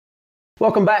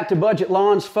Welcome back to Budget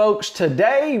Lawns, folks.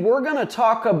 Today we're going to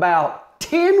talk about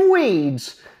 10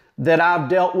 weeds that I've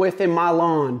dealt with in my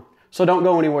lawn. So don't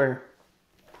go anywhere.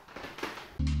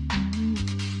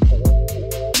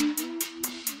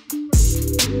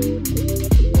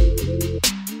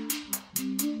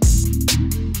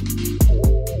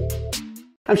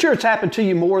 I'm sure it's happened to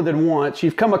you more than once.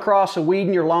 You've come across a weed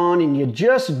in your lawn and you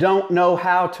just don't know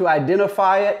how to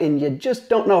identify it and you just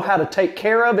don't know how to take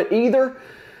care of it either.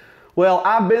 Well,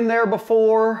 I've been there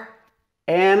before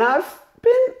and I've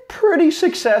been pretty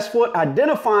successful at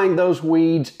identifying those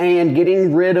weeds and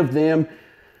getting rid of them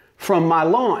from my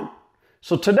lawn.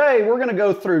 So today we're going to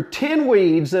go through 10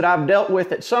 weeds that I've dealt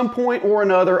with at some point or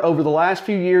another over the last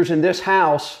few years in this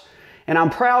house. And I'm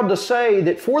proud to say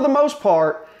that for the most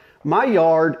part, my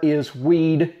yard is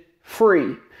weed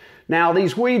free. Now,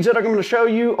 these weeds that I'm going to show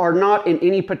you are not in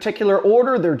any particular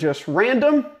order. They're just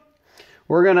random.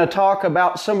 We're going to talk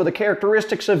about some of the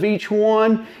characteristics of each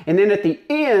one. And then at the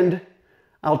end,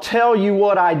 I'll tell you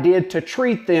what I did to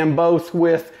treat them both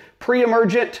with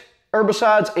pre-emergent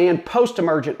herbicides and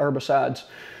post-emergent herbicides.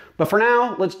 But for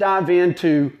now, let's dive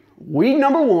into weed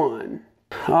number one.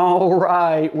 All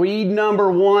right, weed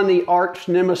number one, the arch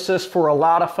nemesis for a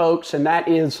lot of folks, and that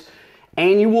is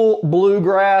annual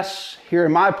bluegrass. Here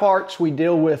in my parts, we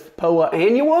deal with Poa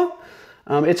annua.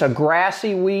 It's a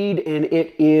grassy weed, and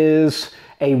it is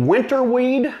a winter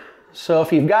weed. So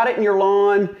if you've got it in your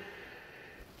lawn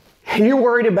and you're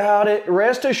worried about it,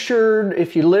 rest assured,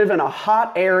 if you live in a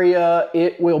hot area,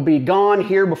 it will be gone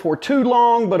here before too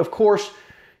long. But of course,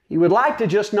 you would like to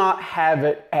just not have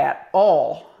it at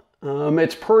all.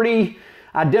 It's pretty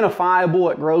identifiable.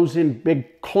 It grows in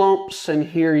big clumps, and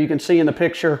here you can see in the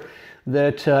picture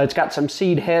that it's got some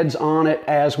seed heads on it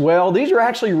as well. These are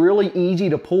actually really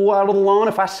easy to pull out of the lawn.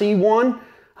 If I see one,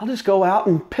 I'll just go out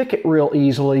and pick it real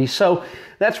easily. So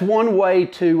that's one way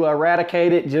to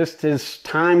eradicate it just as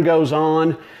time goes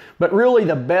on. But really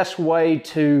the best way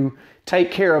to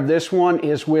take care of this one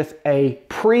is with a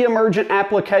pre-emergent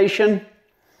application.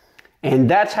 And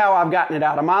that's how I've gotten it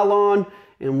out of my lawn.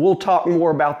 And we'll talk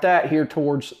more about that here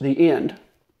towards the end.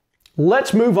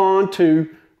 Let's move on to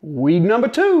weed number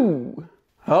two.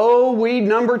 Oh, weed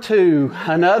number two,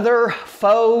 another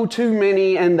foe too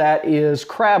many, and that is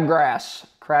crabgrass.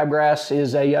 Crabgrass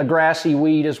is a grassy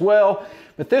weed as well,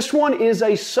 but this one is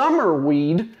a summer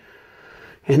weed.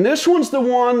 And this one's the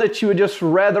one that you would just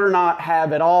rather not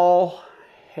have at all.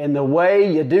 And the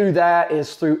way you do that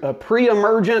is through a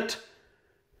pre-emergent,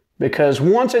 because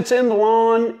once it's in the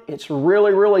lawn, it's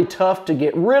really, really tough to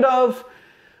get rid of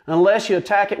unless you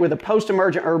attack it with a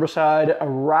post-emergent herbicide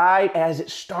right as it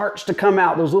starts to come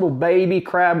out, those little baby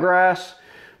crabgrass.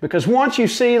 Because once you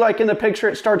see, like in the picture,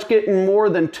 it starts getting more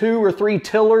than 2 or 3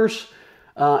 tillers,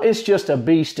 it's just a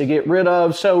beast to get rid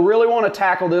of. So really want to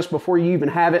tackle this before you even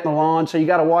have it in the lawn. So you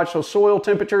got to watch those soil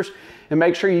temperatures and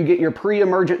make sure you get your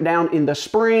pre-emergent down in the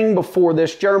spring before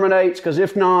this germinates, because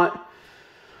if not,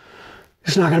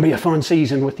 it's not going to be a fun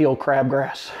season with the old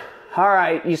crabgrass. All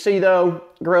right, you see though,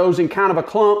 grows in kind of a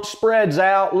clump, spreads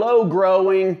out, low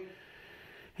growing.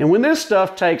 And when this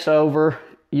stuff takes over,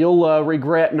 you'll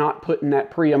regret not putting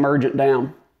that pre-emergent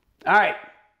down. All right,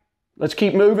 let's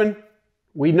keep moving.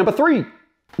 Weed number three.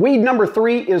 Weed number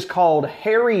three is called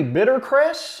hairy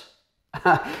bittercress.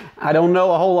 I don't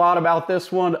know a whole lot about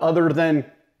this one other than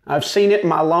I've seen it in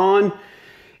my lawn.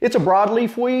 It's a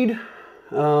broadleaf weed.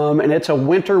 And it's a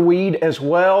winter weed as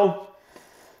well.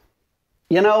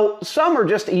 You know, some are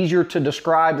just easier to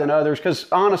describe than others because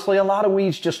honestly, a lot of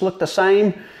weeds just look the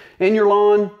same in your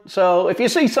lawn. So if you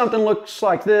see something looks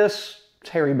like this, it's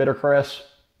hairy bittercress.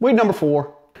 Weed number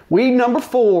four. Weed number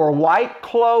four, white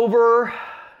clover.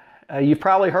 You've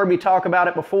probably heard me talk about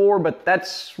it before, but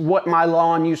that's what my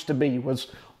lawn used to be,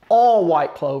 was all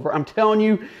white clover. I'm telling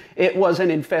you, it was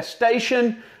an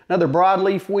infestation, another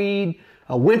broadleaf weed.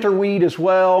 A winter weed as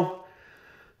well.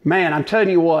 Man, I'm telling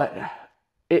you what,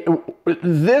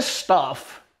 this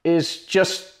stuff is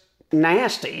just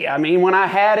nasty. I mean, when I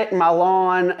had it in my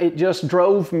lawn, it just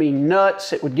drove me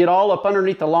nuts. It would get all up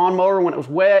underneath the lawnmower when it was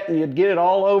wet, and you'd get it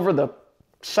all over the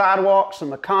sidewalks and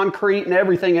the concrete and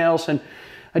everything else, and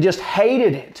I just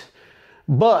hated it.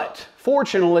 But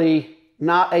fortunately,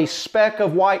 not a speck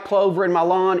of white clover in my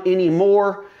lawn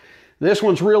anymore. This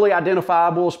one's really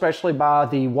identifiable, especially by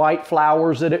the white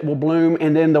flowers that it will bloom.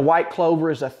 And then the white clover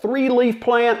is a 3-leaf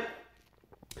plant.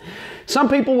 Some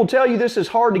people will tell you this is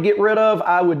hard to get rid of.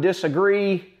 I would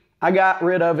disagree. I got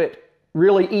rid of it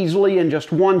really easily in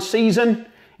just one season.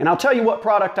 And I'll tell you what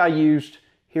product I used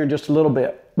here in just a little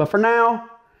bit. But for now,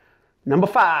 number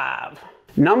five.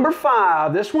 Number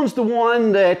 5, this one's the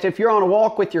one that if you're on a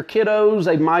walk with your kiddos,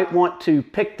 they might want to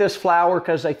pick this flower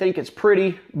because they think it's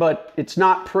pretty, but it's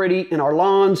not pretty in our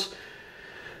lawns.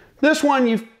 This one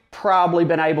you've probably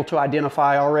been able to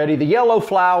identify already. The yellow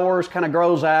flowers kind of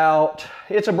grows out.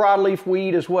 It's a broadleaf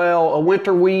weed as well, a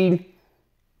winter weed.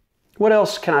 What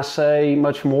else can I say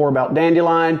much more about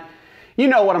dandelion? You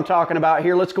know what I'm talking about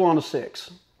here. Let's go on to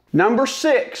 6. Number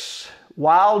 6.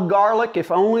 Wild garlic,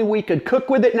 if only we could cook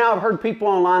with it. Now, I've heard people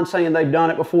online saying they've done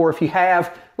it before. If you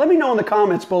have, let me know in the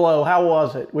comments below. How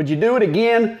was it? Would you do it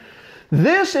again?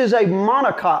 This is a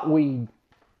monocot weed,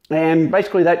 and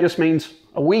basically that just means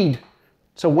a weed.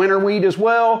 It's a winter weed as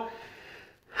well.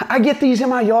 I get these in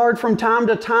my yard from time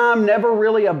to time, never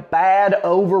really a bad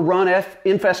overrun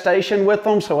infestation with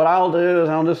them. So what I'll do is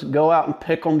I'll just go out and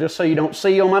pick them just so you don't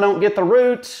see them. I don't get the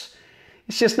roots.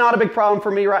 It's just not a big problem for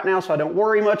me right now, so I don't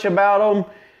worry much about them.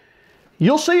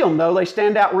 You'll see them though. They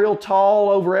stand out real tall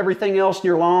over everything else in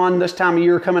your lawn this time of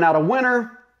year coming out of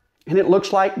winter, and it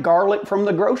looks like garlic from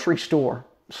the grocery store.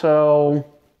 So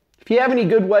if you have any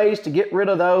good ways to get rid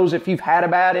of those, if you've had a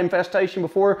bad infestation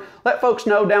before, let folks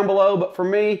know down below. But for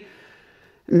me,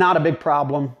 not a big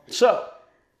problem. So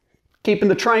keeping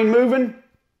the train moving,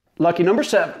 lucky number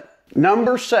 7.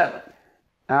 Number 7,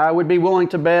 I would be willing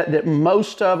to bet that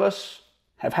most of us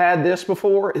have had this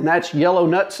before, and that's yellow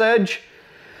nutsedge.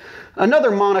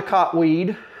 Another monocot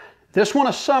weed. This one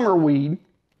a summer weed.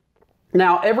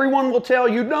 Now, everyone will tell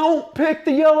you, don't pick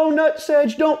the yellow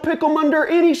nutsedge. Don't pick them under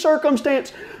any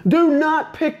circumstance. Do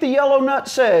not pick the yellow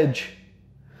nutsedge.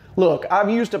 Look, I've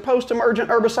used a post-emergent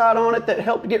herbicide on it that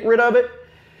helped get rid of it,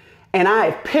 and I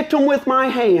have picked them with my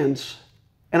hands.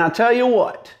 And I tell you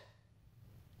what,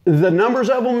 the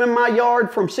numbers of them in my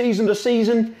yard from season to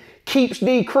season keeps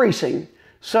decreasing.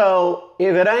 So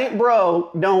if it ain't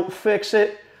broke, don't fix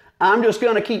it. I'm just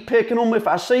going to keep picking them if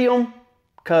I see them,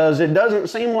 because it doesn't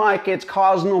seem like it's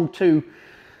causing them to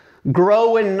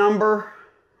grow in number.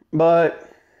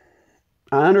 But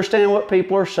I understand what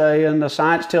people are saying. The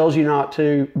science tells you not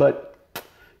to, but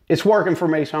it's working for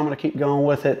me, so I'm going to keep going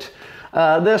with it.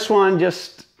 This one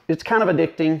it's kind of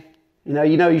addicting.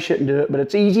 You know you shouldn't do it, but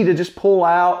it's easy to just pull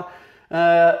out.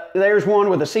 There's one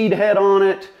with a seed head on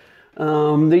it.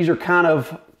 These are kind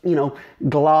of,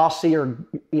 glossy or,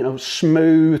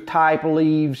 smooth type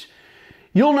leaves.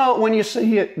 You'll know it when you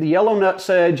see it, the yellow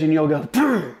nutsedge, and you'll go,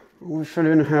 I wish I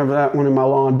didn't have that one in my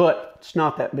lawn, but it's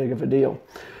not that big of a deal.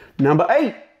 Number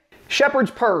 8, shepherd's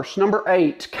purse. Number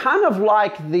 8, kind of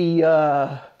like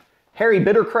the hairy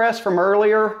bittercress from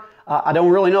earlier. I don't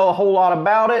really know a whole lot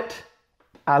about it.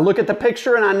 I look at the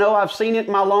picture and I know I've seen it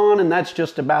in my lawn, and that's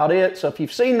just about it. So if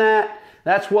you've seen that,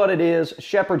 that's what it is.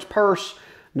 Shepherd's purse,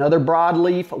 another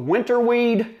broadleaf winter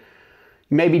weed.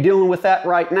 You may be dealing with that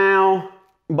right now,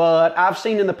 but I've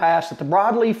seen in the past that the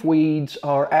broadleaf weeds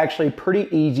are actually pretty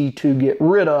easy to get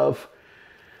rid of,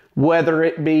 whether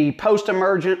it be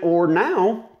post-emergent or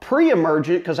now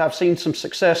pre-emergent, because I've seen some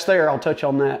success there. I'll touch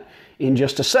on that in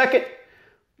just a second.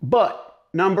 But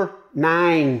number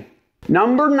 9.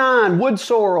 Number 9, wood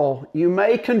sorrel. You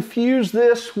may confuse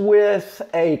this with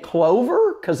a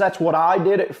clover, because that's what I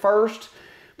did at first.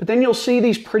 But then you'll see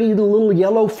these pretty little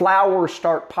yellow flowers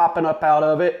start popping up out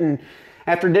of it. And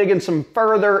after digging some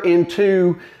further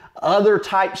into other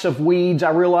types of weeds,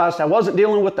 I realized I wasn't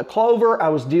dealing with the clover. I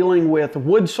was dealing with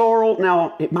wood sorrel.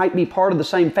 Now, it might be part of the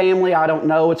same family. I don't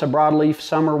know. It's a broadleaf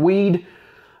summer weed.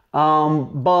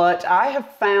 But I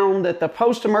have found that the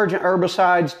post-emergent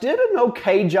herbicides did an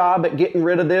okay job at getting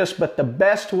rid of this, but the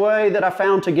best way that I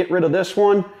found to get rid of this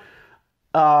one,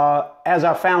 as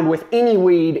I found with any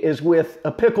weed, is with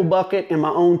a pickle bucket in my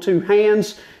own 2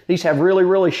 hands. These have really,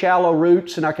 really shallow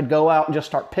roots, and I could go out and just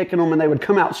start picking them, and they would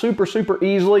come out super, super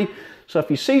easily. So if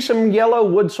you see some yellow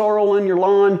wood sorrel in your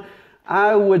lawn,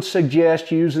 I would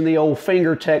suggest using the old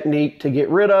finger technique to get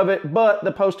rid of it, but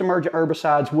the post-emergent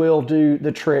herbicides will do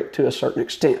the trick to a certain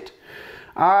extent.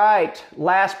 All right,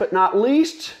 last but not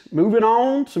least, moving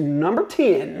on to number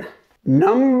 10.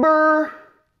 Number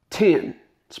 10,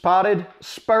 spotted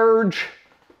spurge.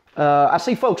 I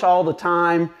see folks all the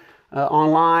time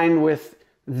online with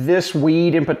this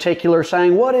weed in particular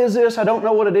saying, what is this? I don't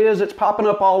know what it is. It's popping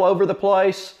up all over the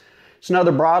place. It's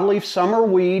another broadleaf summer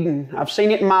weed, and I've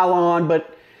seen it in my lawn,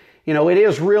 but it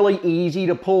is really easy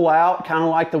to pull out, kind of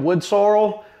like the wood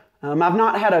sorrel. I've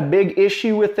not had a big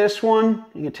issue with this one.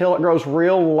 You can tell it grows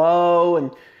real low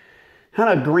and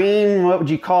kind of green, what would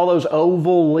you call those,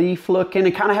 oval leaf looking.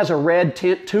 It kind of has a red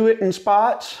tint to it in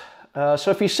spots. So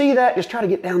if you see that, just try to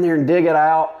get down there and dig it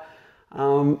out.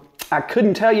 I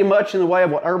couldn't tell you much in the way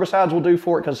of what herbicides will do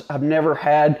for it because I've never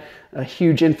had a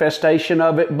huge infestation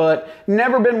of it, but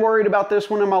never been worried about this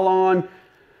one in my lawn.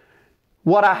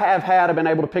 What I have had, I've been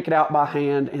able to pick it out by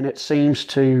hand and it seems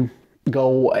to go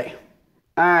away.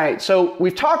 All right, so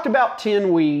we've talked about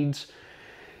 10 weeds.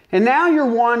 And now you're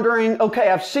wondering, okay,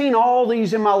 I've seen all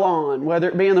these in my lawn, whether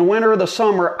it be in the winter or the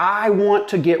summer. I want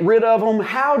to get rid of them.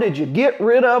 How did you get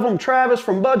rid of them, Travis,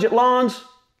 from Budget Lawns?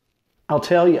 I'll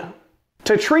tell you.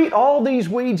 To treat all these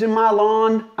weeds in my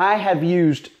lawn, I have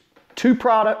used 2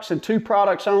 products and 2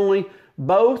 products only,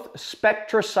 both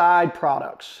Spectracide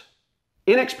products.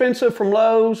 Inexpensive from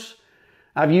Lowe's.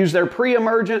 I've used their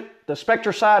Pre-Emergent, the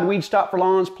Spectracide Weed Stop for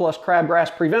Lawns plus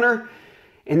Crabgrass Preventer.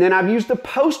 And then I've used the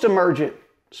post-emergent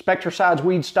Spectracide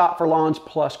Weed Stop for Lawns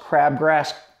plus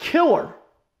Crabgrass Killer.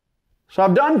 So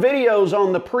I've done videos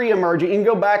on the Pre-Emergent. You can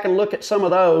go back and look at some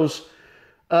of those.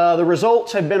 The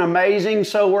results have been amazing.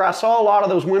 So where I saw a lot of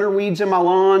those winter weeds in my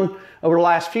lawn over the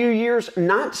last few years,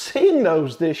 not seeing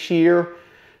those this year.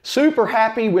 Super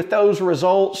happy with those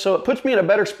results. So it puts me in a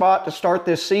better spot to start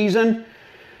this season.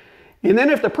 And then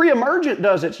if the Pre-Emergent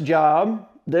does its job,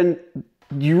 then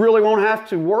you really won't have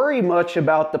to worry much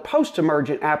about the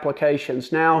post-emergent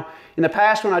applications. Now, in the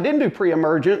past when I didn't do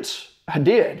pre-emergents, I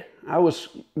did. I was,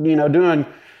 doing,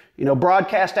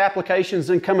 broadcast applications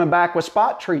and coming back with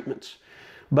spot treatments.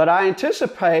 But I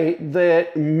anticipate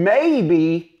that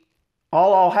maybe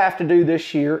all I'll have to do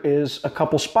this year is a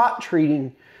couple spot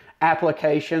treating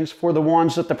applications for the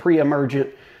ones that the pre-emergent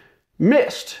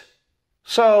missed.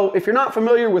 So if you're not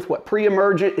familiar with what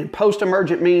pre-emergent and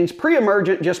post-emergent means,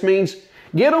 pre-emergent just means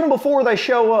get them before they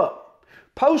show up.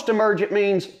 Post-emergent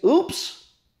means, oops,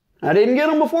 I didn't get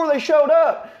them before they showed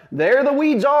up. There the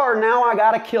weeds are, now I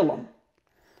gotta kill them.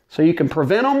 So you can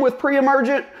prevent them with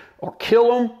pre-emergent or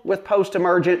kill them with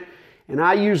post-emergent. And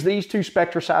I use these 2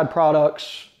 Spectracide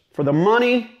products for the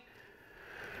money,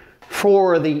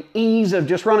 for the ease of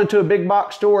just running to a big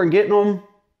box store and getting them.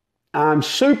 I'm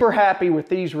super happy with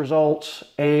these results,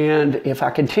 and if I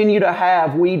continue to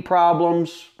have weed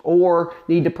problems or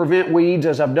need to prevent weeds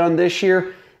as I've done this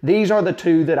year, these are the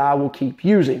 2 that I will keep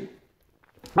using.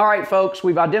 All right, folks,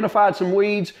 we've identified some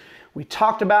weeds. We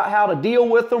talked about how to deal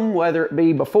with them, whether it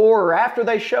be before or after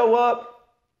they show up.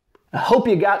 I hope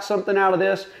you got something out of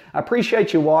this. I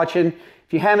appreciate you watching.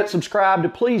 If you haven't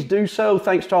subscribed, please do so.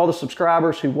 Thanks to all the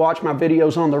subscribers who watch my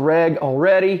videos on the reg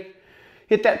already.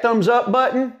 Hit that thumbs up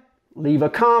button. Leave a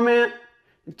comment,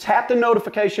 and tap the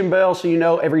notification bell so you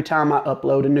know every time I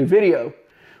upload a new video.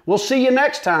 We'll see you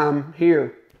next time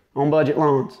here on Budget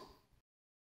Lawns.